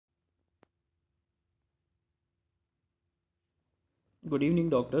Good evening,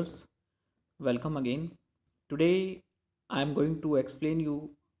 doctors. Welcome again. Today, I am going to explain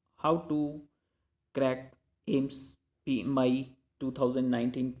you how to crack AIIMS My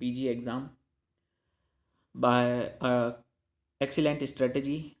 2019 PG exam by excellent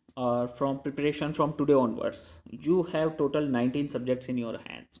strategy or from preparation from today onwards. You have total 19 subjects in your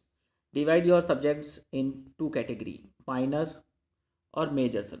hands. Divide your subjects in two category: minor or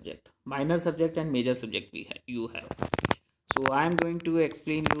major subject. Minor subject and major subject you have. So I am going to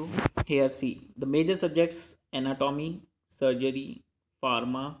explain you here. See the major subjects: anatomy, surgery,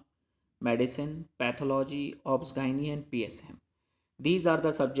 pharma, medicine, pathology, obs gynae and PSM. These are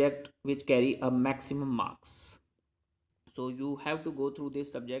the subject which carry a maximum marks. So you have to go through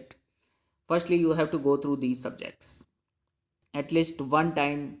this subject. Firstly, you have to go through these subjects. At least one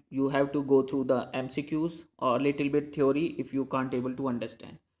time you have to go through the MCQs or little bit theory if you can't able to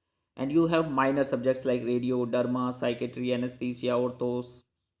understand. And you have minor subjects like radio, derma, psychiatry, anesthesia, orthos,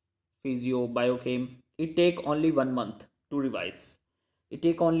 physio, biochem. It take only 1 month to revise. It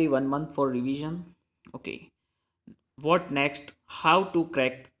take only 1 month for revision. Okay. What next? How to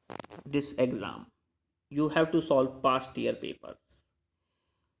crack this exam? You have to solve past year papers.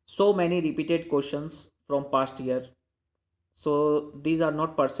 So many repeated questions from past year. So these are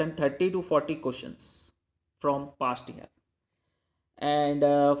not percent, 30 to 40 questions from past year. And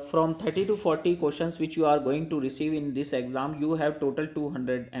from 30 to 40 questions which you are going to receive in this exam, you have total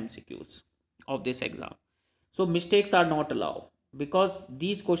 200 MCQs of this exam. So mistakes are not allowed because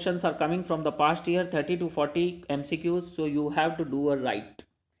these questions are coming from the past year, 30 to 40 MCQs. So you have to do a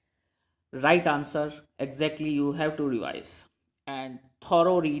right answer exactly. You have to revise and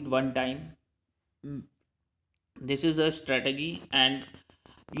thorough read one time. This is a strategy, and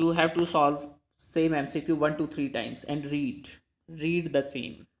you have to solve same MCQ 1 to 3 times and read the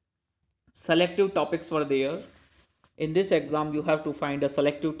same. Selective topics were there. In this exam you have to find a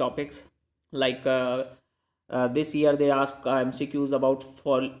selective topics like this year they ask MCQs about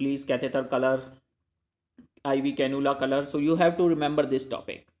Foley's catheter color, IV cannula color. So you have to remember this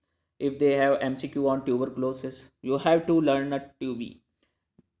topic. If they have MCQ on tuberculosis, you have to learn a TB.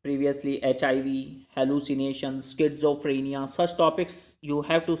 Previously HIV, hallucinations, schizophrenia, such topics you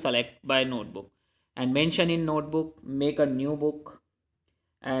have to select by notebook and mention in notebook, make a new book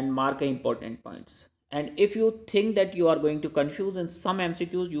and mark important points. And if you think that you are going to confuse in some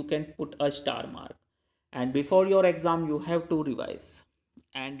MCQs, you can put a star mark. And before your exam you have to revise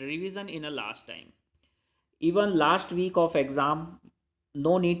and revision in a last time. Even last week of exam,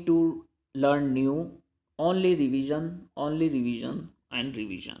 no need to learn new, only revision and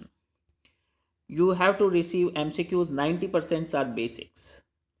revision. You have to receive MCQs. 90% are basic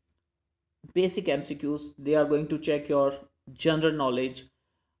MCQs. They are going to check your general knowledge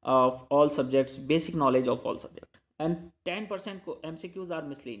of all subjects, basic knowledge of all subjects. And 10% MCQs are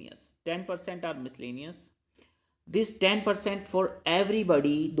miscellaneous. 10% are miscellaneous. This 10% for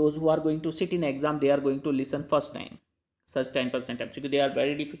everybody, those who are going to sit in exam, they are going to listen first time. Such 10% MCQ, they are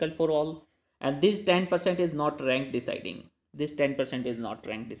very difficult for all. And this 10% is not rank deciding. This 10% is not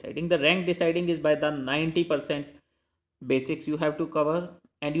rank deciding. The rank deciding is by the 90% basics you have to cover,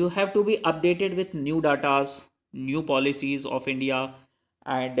 and you have to be updated with new datas, new policies of India,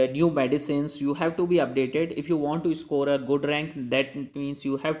 and new medicines. You have to be updated if you want to score a good rank. That means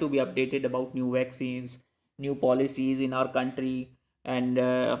you have to be updated about new vaccines, new policies in our country, and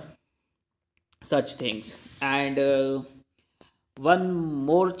such things. And one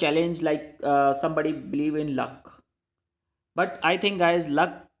more challenge, like somebody believe in luck, but I think guys,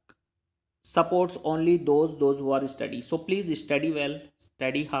 luck supports only those who are study. So please study well,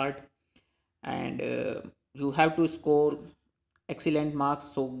 study hard, and you have to score excellent marks.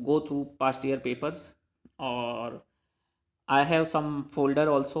 So go through past year papers, or I have some folder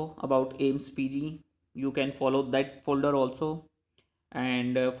also about AIIMS PG. You can follow that folder also.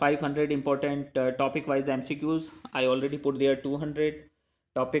 And 500 important topic wise MCQs. I already put there 200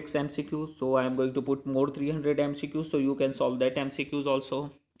 topics MCQs. So I am going to put more 300 MCQs. So you can solve that MCQs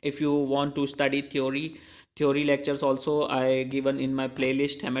also. If you want to study theory lectures also, I given in my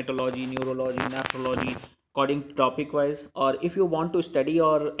playlist: hematology, neurology, nephrology, according to topic wise. Or if you want to study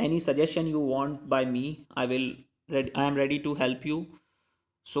or any suggestion you want by me, I am ready to help you.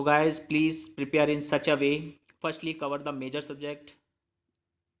 So guys, please prepare in such a way. Firstly, cover the major subject,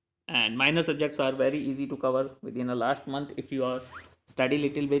 and minor subjects are very easy to cover within a last month if you are study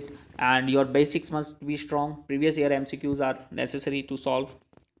little bit, and your basics must be strong. Previous year MCQs are necessary to solve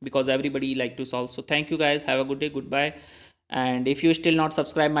because everybody like to solve. So thank you guys, have a good day, goodbye. And if you still not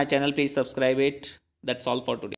subscribe my channel, please subscribe it. That's all for today.